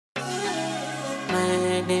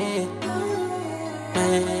magnet.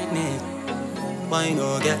 Why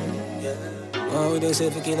no girl? Oh, they say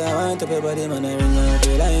if you kill a want to pay body, man, I ring up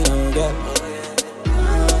your line, no girl.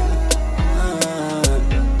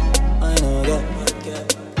 I know girl.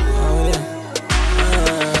 Oh yeah.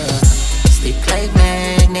 Stick like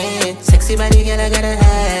magnet, sexy body girl, I gotta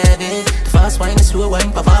have it. The fast wine, the slow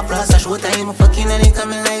wine, pop up, plus I show time, I'm fucking and it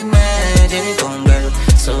coming like magic. Come girl,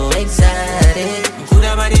 so exotic. Good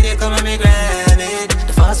body, they come and me grab it.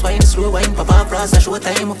 The fast wine, the slow wine, pop up, plus I show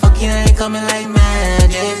time, I'm fucking and it coming like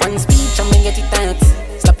magic. One speech, I'm gonna get it dance.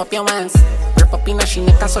 Slap up your hands, rip up in a she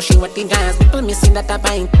neck, so she wet the dance. People missing that a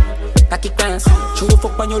pint. Tacky class, show the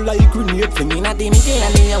fuck on your like grenade. fling in a the middle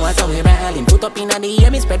and the want so we rallying. Put up in a the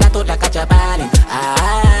air, me spread that out like a jabalin.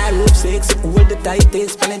 Rope sexy, hold the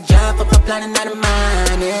tightest. Spell it job up a plan in the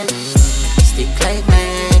morning. Stick like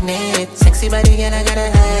magnet, sexy body girl, I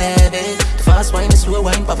gotta have it. The fast wine, the slow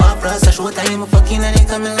wine, pop up, plus I show time, I'm fucking and it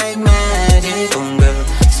coming like magic. Come girl,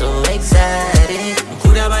 so exotic.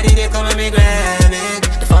 Good body, they come and me grab it.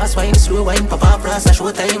 The fast wine, the slow wine, pop up, plus I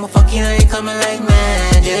show time, I'm fucking and it coming like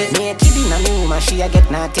magic. Me a kid in a new man, she a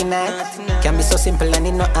get naughty night. Can be so simple and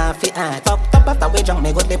it no half it hard. Fucked up after we jump,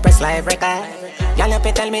 me go to press live record. Y'all up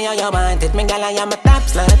and tell me how you want it. Me gal, I am a top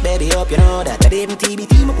slut, baby, hope you know that. That even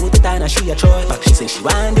TBT, me put it on and she a try. But she say she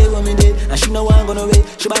want it when me did, and she know I'm gonna wait.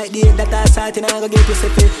 She bite the head that I start and I go get you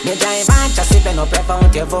safe. Me giant bunch, I sit and up, rep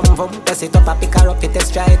out your vum vum. Press it up, I pick her up, it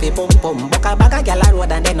test drive it, boom boom. Book a bag a gal a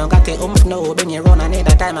road and then I got it no. Bring you run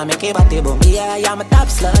another time, I make it body boom. Yeah, I am a top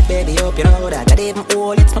slut, baby, hope you know that. That even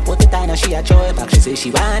hold it, me put it on and she a try. But she say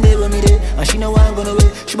she want it when me did, and she know I'm gonna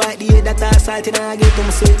wait. She bite the head that I start and I get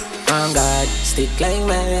to say, on God, stick like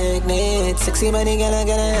magnet, sexy body girl, I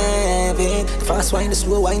gotta have it. The fast wine, the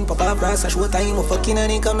slow wine, pop up, brass, I show time, I'm fucking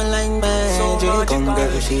and it coming like magic. Come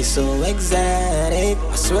girl, she's so exotic.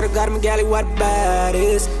 I swear to God, my gal, what bad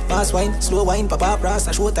is. Fast wine, slow wine, pop up, brass,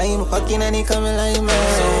 I show time, I'm fucking and it coming like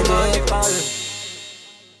magic.